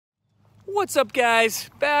What's up, guys?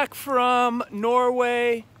 Back from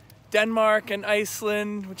Norway, Denmark, and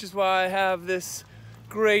Iceland, which is why I have this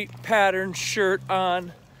great pattern shirt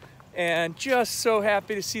on. And just so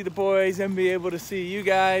happy to see the boys and be able to see you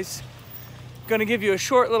guys. Gonna give you a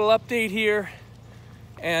short little update here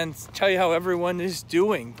and tell you how everyone is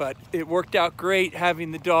doing. But it worked out great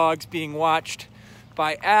having the dogs being watched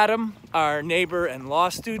by Adam, our neighbor and law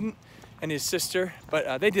student, and his sister.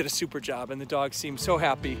 But they did a super job, and the dogs seemed so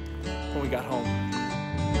happy when we got home.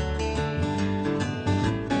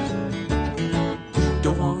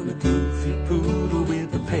 Don't want a goofy poodle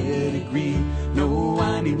with a pedigree, no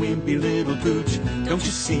whiny wimpy little pooch. Don't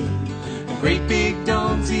you see? A great big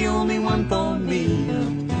dog's the only one for me.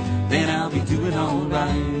 Then I'll be doing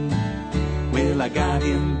alright. Well, I got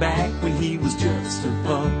him back when he was just a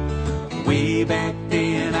pup. Way back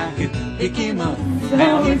then I could pick him up.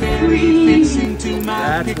 Now he barely fits into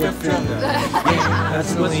my pickup truck. Yeah,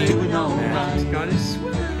 that's what's doing alright. He's got his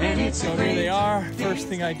sweater. And it's So here they are. First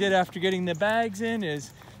thing I did after getting the bags in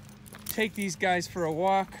is take these guys for a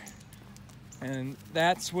walk, and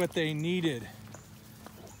that's what they needed.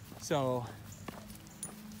 So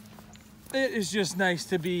it is just nice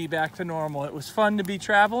to be back to normal. It was fun to be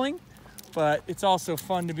traveling, but it's also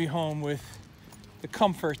fun to be home with the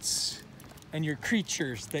comforts and your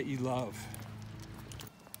creatures that you love.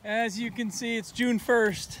 As you can see, it's June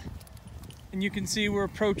 1st, and you can see we're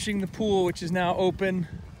approaching the pool, which is now open,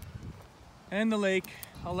 and the lake.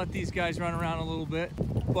 I'll let these guys run around a little bit,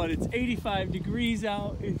 but it's 85 degrees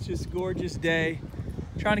out. It's just a gorgeous day.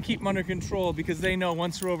 Trying to keep them under control because they know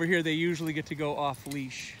once they're over here, they usually get to go off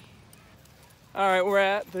leash. All right, we're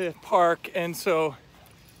at the park, and so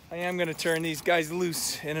I am gonna turn these guys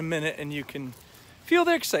loose in a minute, and you can feel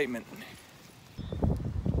their excitement.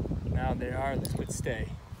 Now they are, let's quit stay.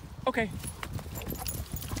 Okay.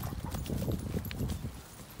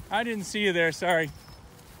 I didn't see you there, sorry.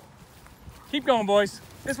 Keep going, boys.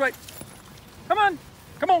 This way. Come on,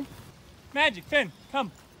 come on. Magic, Finn,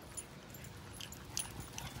 come.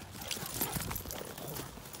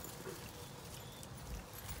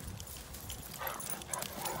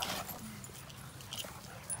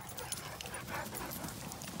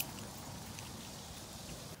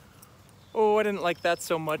 Oh, I didn't like that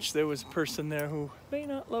so much. There was a person there who may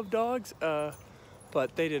not love dogs,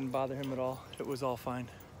 but they didn't bother him at all. It was all fine.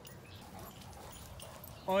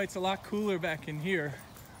 Oh, it's a lot cooler back in here.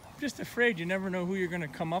 I'm just afraid you never know who you're gonna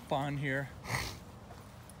come up on here.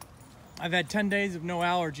 I've had 10 days of no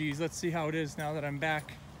allergies. Let's see how it is now that I'm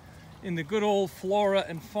back in the good old flora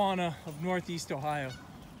and fauna of Northeast Ohio.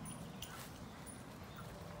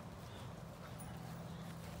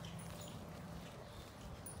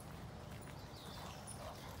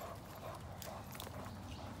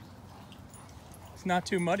 It's not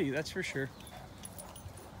too muddy, that's for sure.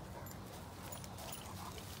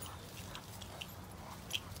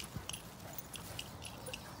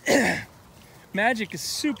 Magic is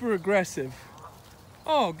super aggressive.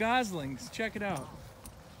 Oh, goslings, check it out.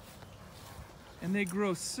 And they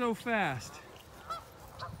grow so fast.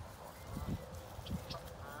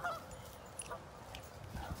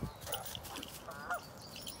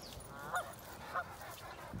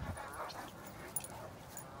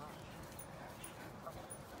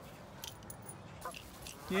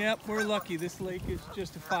 Yep, we're lucky. This lake is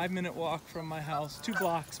just a 5-minute walk from my house. 2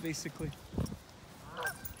 blocks, basically.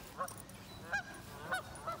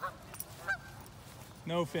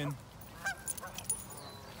 No, Finn.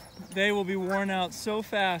 They will be worn out so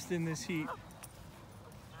fast in this heat.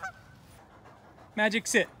 Magic,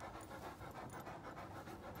 sit.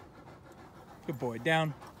 Good boy,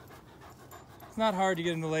 down. It's not hard to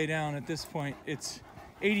get them to lay down at this point. It's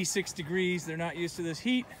 86 degrees. They're not used to this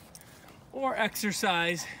heat or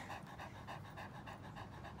exercise.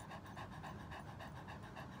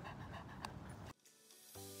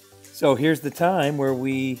 So here's the time where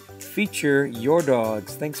we feature your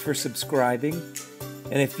dogs. Thanks for subscribing.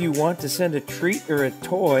 And if you want to send a treat or a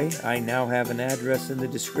toy, I now have an address in the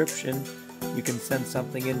description. You can send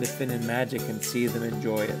something into Finn and Magic and see them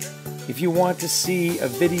enjoy it. If you want to see a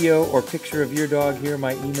video or picture of your dog here,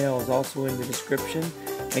 my email is also in the description,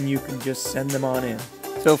 and you can just send them on in.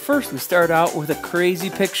 So first we start out with a crazy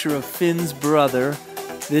picture of Finn's brother.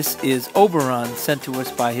 This is Oberon, sent to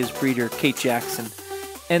us by his breeder, Kate Jackson.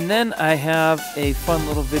 And then I have a fun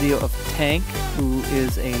little video of Tank, who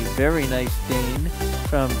is a very nice Dane,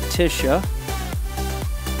 from Tisha.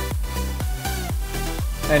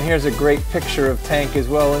 And here's a great picture of Tank as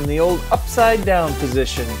well in the old upside down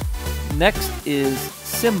position. Next is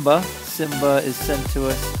Simba. Simba is sent to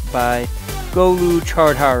us by Golu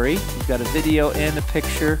Chardhari. We've got a video and a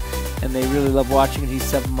picture. and they really love watching it. He's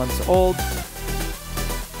 7 months old.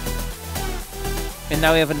 And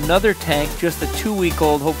now we have another tank, just a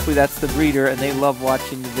 2-week-old. Hopefully that's the breeder, and they love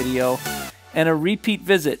watching the video. And a repeat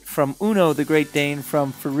visit from Uno, the Great Dane,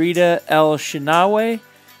 from Farida El Shinawi,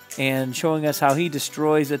 and showing us how he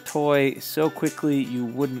destroys a toy so quickly you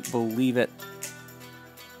wouldn't believe it.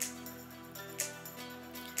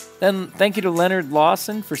 Then thank you to Leonard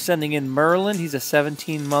Lawson for sending in Merlin. He's a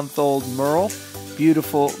 17-month-old Merle.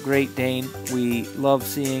 Beautiful Great Dane. We love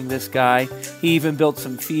seeing this guy. He even built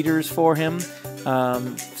some feeders for him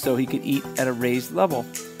so he could eat at a raised level.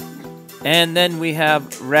 And then we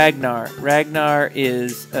have Ragnar. Ragnar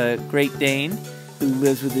is a Great Dane who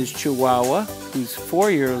lives with his Chihuahua, who's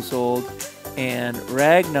 4 years old. And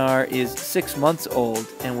Ragnar is 6 months old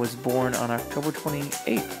and was born on October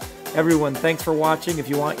 28th. Everyone, thanks for watching. If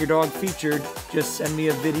you want your dog featured, just send me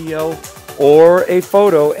a video or a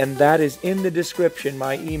photo, and that is in the description,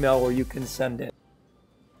 my email where you can send it.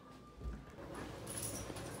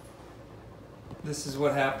 This is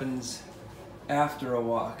what happens after a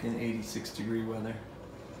walk in 86-degree weather.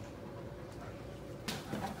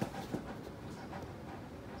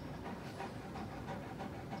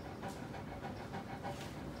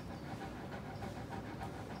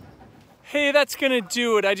 Hey, that's gonna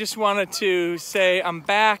do it. I just wanted to say I'm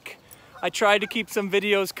back. I tried to keep some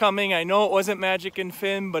videos coming. I know it wasn't Magic and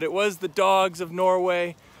Finn, but it was the dogs of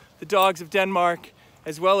Norway, the dogs of Denmark,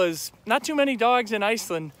 as well as not too many dogs in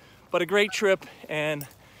Iceland, but a great trip, and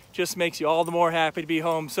just makes you all the more happy to be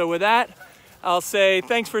home. So with that, I'll say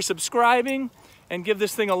thanks for subscribing and give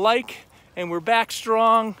this thing a like, and we're back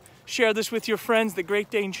strong. Share this with your friends. The Great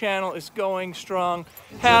Dane channel is going strong.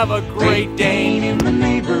 Have a great Dane in the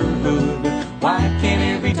neighborhood. Why can't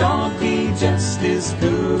every dog be just as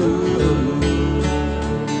good?